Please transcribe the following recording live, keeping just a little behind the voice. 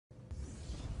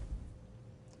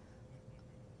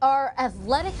Are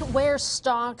athletic wear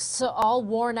stocks all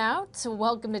worn out?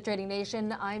 Welcome to Trading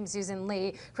Nation. I'm Susan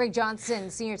Lee. Craig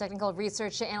Johnson, Senior Technical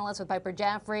Research Analyst with Piper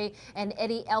Jaffray, and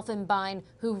Eddy Elfenbein,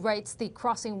 who writes the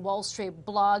Crossing Wall Street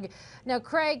blog. Now,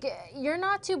 Craig, you're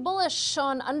not too bullish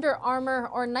on Under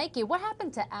Armour or Nike. What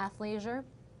happened to athleisure?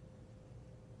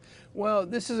 Well,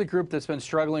 this is a group that's been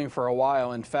struggling for a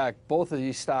while. In fact, both of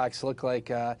these stocks look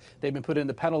like they've been put in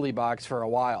the penalty box for a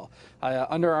while.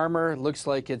 Under Armour looks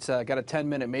like it's got a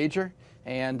 10-minute major,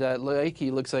 and Nike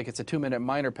looks like it's a 2-minute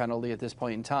minor penalty at this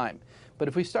point in time. But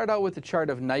if we start out with the chart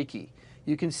of Nike,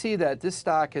 you can see that this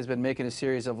stock has been making a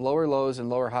series of lower lows and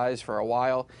lower highs for a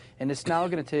while, and it's now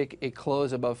going to take a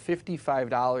close above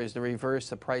 $55 to reverse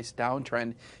the price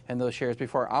downtrend in those shares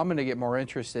before I'm going to get more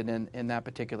interested in that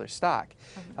particular stock.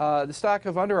 The stock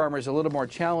of Under Armour is a little more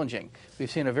challenging. We've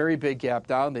seen a very big gap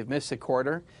down. They've missed a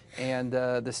quarter, and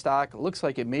the stock looks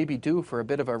like it may be due for a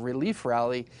bit of a relief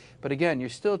rally. But again, you're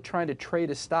still trying to trade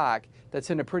a stock that's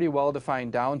in a pretty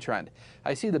well-defined downtrend.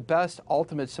 I see the best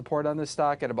ultimate support on this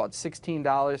stock at about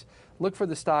 $16. Look for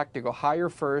the stock to go higher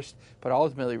first, but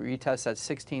ultimately retest at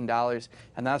 $16,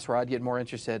 and that's where I'd get more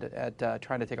interested at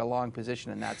trying to take a long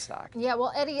position in that stock. Yeah,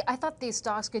 well, Eddie, I thought these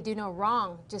stocks could do no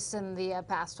wrong just in the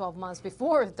past 12 months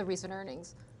before the recent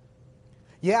earnings.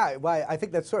 Yeah, well, I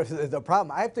think that's sort of the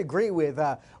problem. I have to agree with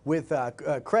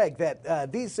Craig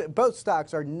that these both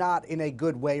stocks are not in a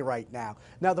good way right now.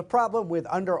 Now, the problem with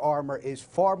Under Armour is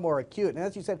far more acute. And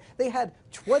as you said, they had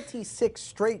 26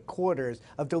 straight quarters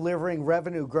of delivering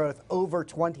revenue growth over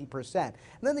 20%. And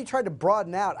then they tried to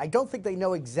broaden out. I don't think they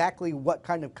know exactly what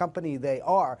kind of company they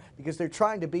are because they're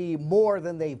trying to be more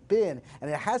than they've been,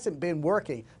 and it hasn't been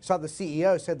working. Saw the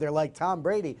CEO said they're like Tom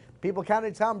Brady. People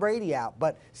counted Tom Brady out,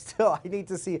 but still, I need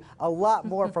to see a lot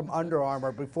more from Under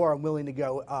Armour before I'm willing to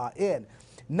go in.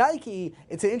 Nike,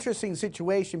 it's an interesting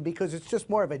situation because it's just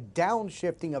more of a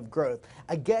downshifting of growth.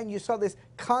 Again, you saw this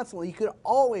constantly. You could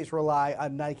always rely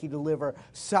on Nike to deliver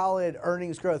solid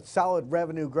earnings growth, solid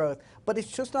revenue growth, but it's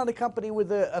just not a company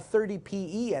with a 30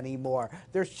 PE anymore.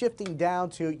 They're shifting down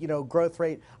to, you know, growth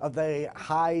rate of the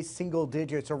high single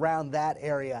digits around that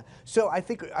area. So I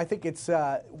think it's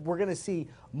we're going to see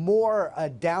more a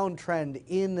downtrend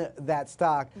in that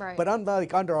stock. Right. But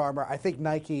unlike Under Armour, I think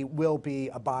Nike will be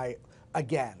a buy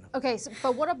again. Okay,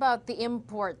 but what about the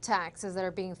import taxes that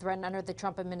are being threatened under the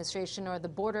Trump administration, or the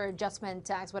border adjustment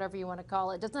tax, whatever you want to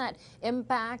call it? Doesn't that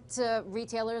impact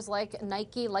retailers like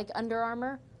Nike, like Under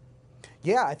Armour?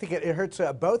 Yeah, I think it hurts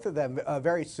both of them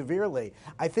very severely.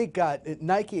 I think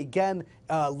Nike, again,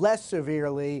 less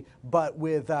severely, but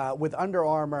with Under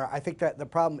Armour, I think that the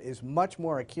problem is much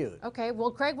more acute. Okay,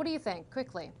 well, Craig, what do you think?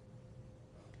 Quickly.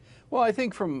 Well, I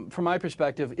think from my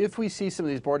perspective, if we see some of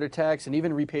these border tax and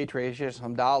even repatriation of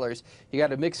some dollars, you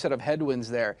got a mixed set of headwinds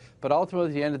there. But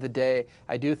ultimately, at the end of the day,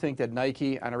 I do think that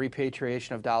Nike, on a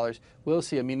repatriation of dollars, will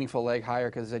see a meaningful leg higher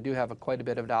because they do have quite a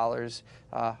bit of dollars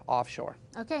offshore.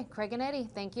 Okay, Craig and Eddie,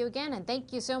 thank you again, and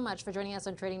thank you so much for joining us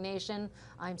on Trading Nation.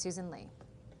 I'm Susan Lee.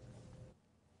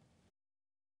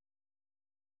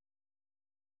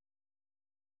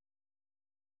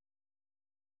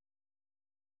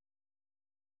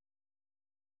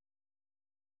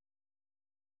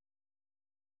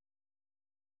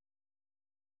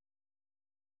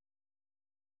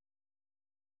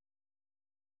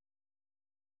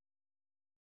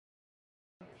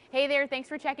 Hey there, thanks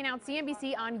for checking out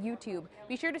CNBC on YouTube.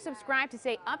 Be sure to subscribe to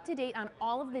stay up to date on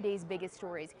all of the day's biggest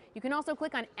stories. You can also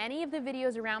click on any of the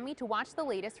videos around me to watch the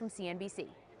latest from CNBC.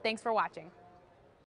 Thanks for watching.